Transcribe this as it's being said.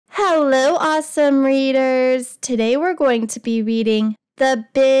Hello, awesome readers! Today we're going to be reading The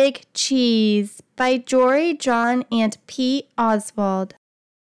Big Cheese by Jory, John, and P. Oswald.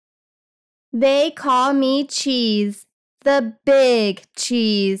 They call me Cheese, the big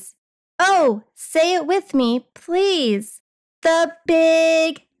cheese. Oh, say it with me, please. The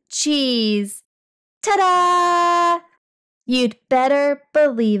big cheese. Ta-da! You'd better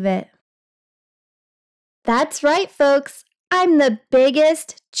believe it. That's right, folks. I'm the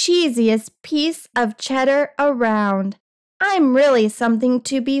biggest, cheesiest piece of cheddar around. I'm really something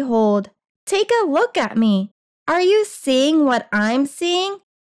to behold. Take a look at me. Are you seeing what I'm seeing?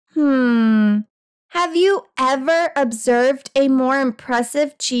 Have you ever observed a more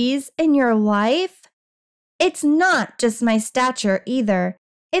impressive cheese in your life? It's not just my stature either.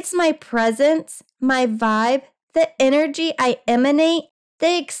 It's my presence, my vibe, the energy I emanate,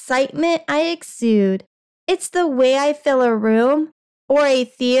 the excitement I exude. It's the way I fill a room, or a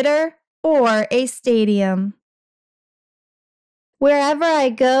theater, or a stadium. Wherever I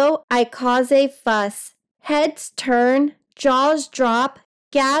go, I cause a fuss. Heads turn, jaws drop,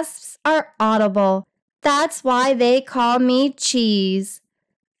 gasps are audible. That's why they call me Cheese.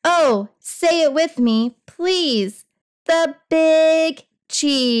 Oh, say it with me, please. The big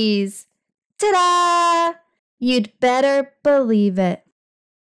cheese. Ta-da! You'd better believe it.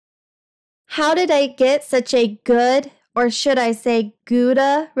 How did I get such a good, or should I say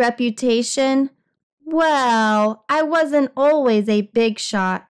Gouda, reputation? Well, I wasn't always a big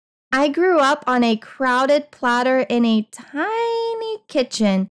shot. I grew up on a crowded platter in a tiny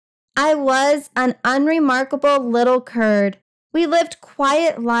kitchen. I was an unremarkable little curd. We lived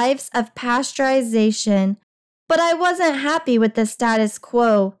quiet lives of pasteurization. But I wasn't happy with the status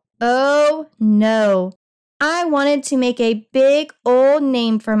quo. Oh, no. I wanted to make a big old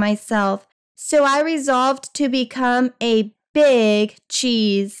name for myself. So I resolved to become a big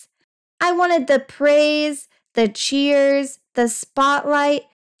cheese. I wanted the praise, the cheers, the spotlight,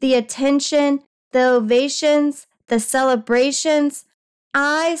 the attention, the ovations, the celebrations.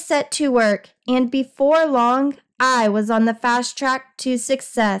 I set to work, and before long, I was on the fast track to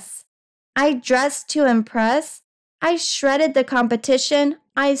success. I dressed to impress. I shredded the competition.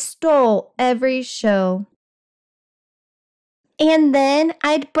 I stole every show. And then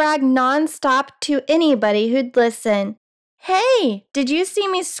I'd brag nonstop to anybody who'd listen. Hey, did you see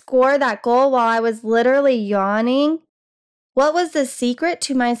me score that goal while I was literally yawning? What was the secret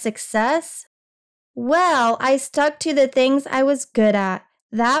to my success? Well, I stuck to the things I was good at.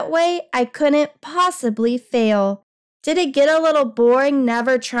 That way, I couldn't possibly fail. Did it get a little boring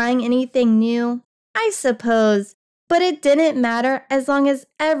never trying anything new? I suppose, but it didn't matter as long as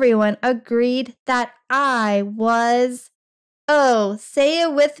everyone agreed that I was... Oh, say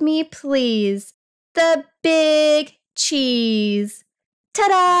it with me, please. The big cheese.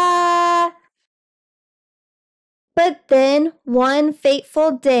 Ta-da! But then, one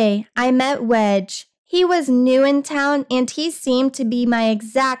fateful day, I met Wedge. He was new in town and he seemed to be my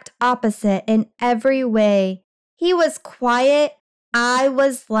exact opposite in every way. He was quiet, I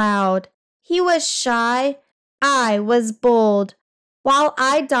was loud. He was shy, I was bold. While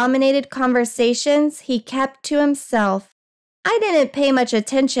I dominated conversations, he kept to himself. I didn't pay much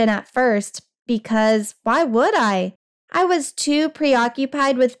attention at first because why would I? I was too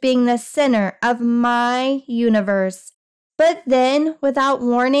preoccupied with being the center of my universe. But then, without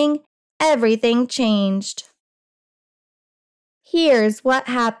warning, everything changed. Here's what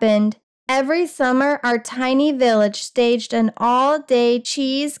happened. Every summer, our tiny village staged an all-day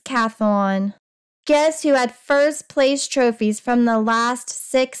Cheese-cathlon. Guess who had first place trophies from the last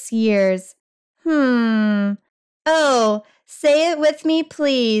 6 years? Oh, say it with me,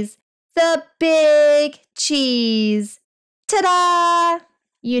 please. The big cheese. Ta-da!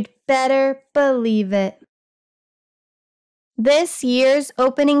 You'd better believe it. This year's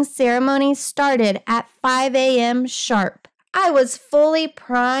opening ceremony started at 5 a.m. sharp. I was fully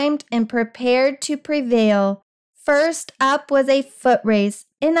primed and prepared to prevail. First up was a foot race,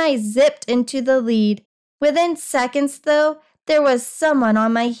 and I zipped into the lead. Within seconds, though, there was someone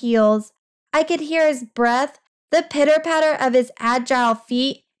on my heels. I could hear his breath, the pitter-patter of his agile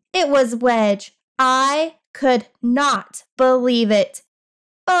feet. It was Wedge. I could not believe it.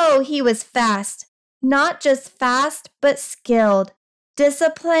 Oh, he was fast. Not just fast, but skilled.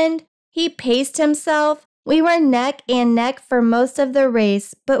 Disciplined, he paced himself. We were neck and neck for most of the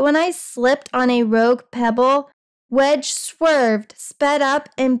race, but when I slipped on a rogue pebble, Wedge swerved, sped up,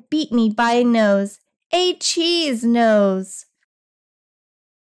 and beat me by a nose. A cheese nose.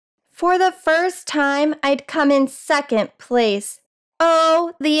 For the first time, I'd come in second place.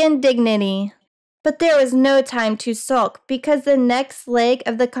 Oh, the indignity. But there was no time to sulk because the next leg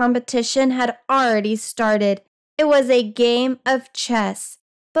of the competition had already started. It was a game of chess.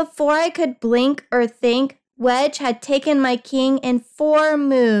 Before I could blink or think, Wedge had taken my king in 4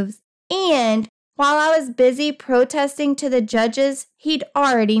 moves, and while I was busy protesting to the judges, he'd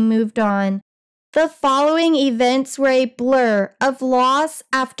already moved on. The following events were a blur of loss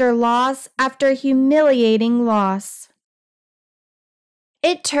after humiliating loss.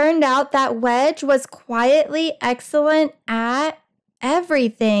 It turned out that Wedge was quietly excellent at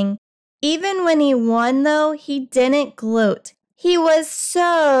everything. Even when he won, though, he didn't gloat. He was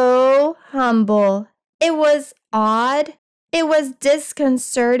so humble. It was odd. It was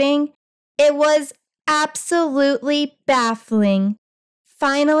disconcerting. It was absolutely baffling.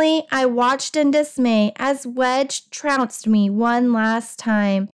 Finally, I watched in dismay as Wedge trounced me one last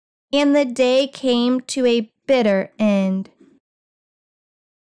time, and the day came to a bitter end.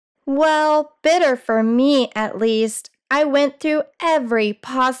 Well, bitter for me at least. I went through every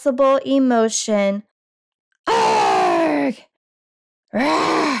possible emotion. Arrgh!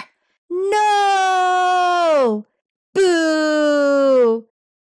 Rah! No! Boo!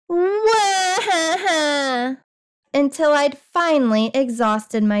 Wah! Until I'd finally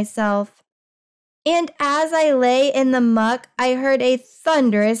exhausted myself. And as I lay in the muck, I heard a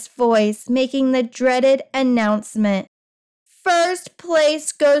thunderous voice making the dreaded announcement. First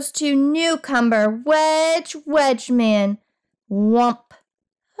place goes to newcomer Wedge Wedgeman. Whomp.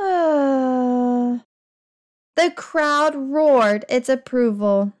 The crowd roared its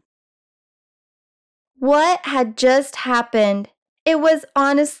approval. What had just happened? It was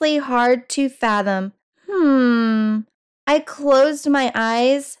honestly hard to fathom. I closed my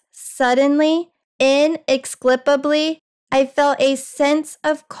eyes. Suddenly, inexplicably, I felt a sense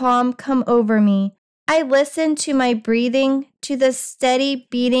of calm come over me. I listened to my breathing, to the steady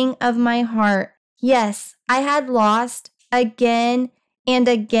beating of my heart. Yes, I had lost again and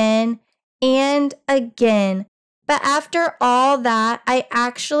again and again. But after all that, I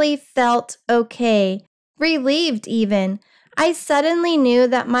actually felt okay, relieved even. I suddenly knew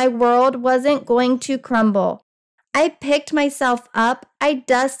that my world wasn't going to crumble. I picked myself up, I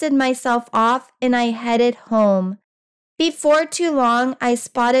dusted myself off, and I headed home. Before too long, I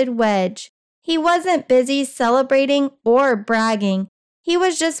spotted Wedge. He wasn't busy celebrating or bragging. He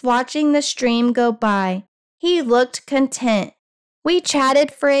was just watching the stream go by. He looked content. We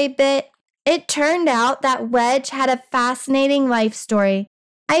chatted for a bit. It turned out that Wedge had a fascinating life story.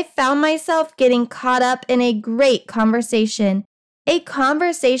 I found myself getting caught up in a great conversation. A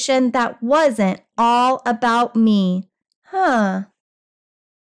conversation that wasn't all about me.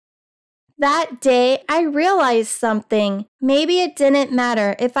 That day, I realized something. Maybe it didn't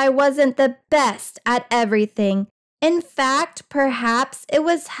matter if I wasn't the best at everything. In fact, perhaps it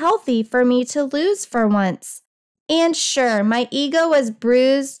was healthy for me to lose for once. And sure, my ego was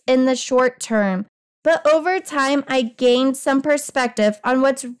bruised in the short term, but over time, I gained some perspective on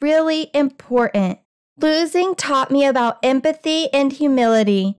what's really important. Losing taught me about empathy and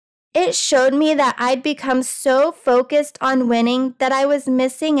humility. It showed me that I'd become so focused on winning that I was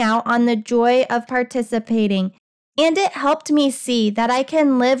missing out on the joy of participating, and it helped me see that I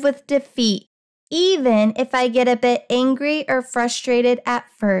can live with defeat, even if I get a bit angry or frustrated at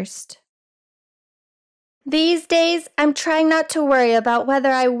first. These days, I'm trying not to worry about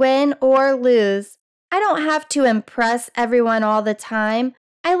whether I win or lose. I don't have to impress everyone all the time.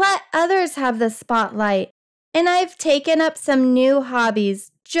 I let others have the spotlight, and I've taken up some new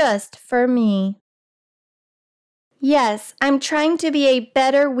hobbies just for me. Yes, I'm trying to be a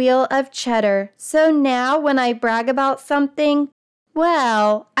better wheel of cheddar, so now when I brag about something,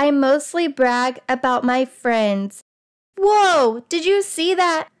 well, I mostly brag about my friends. Whoa, did you see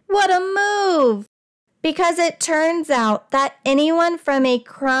that? What a move! Because it turns out that anyone from a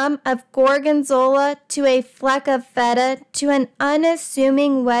crumb of gorgonzola to a fleck of feta to an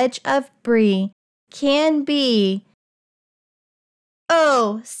unassuming wedge of brie can be,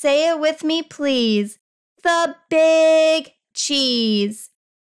 oh, say it with me please, the big cheese.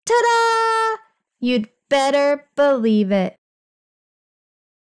 Ta-da! You'd better believe it.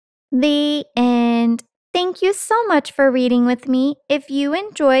 The end. Thank you so much for reading with me. If you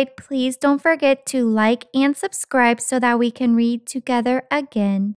enjoyed, please don't forget to like and subscribe so that we can read together again.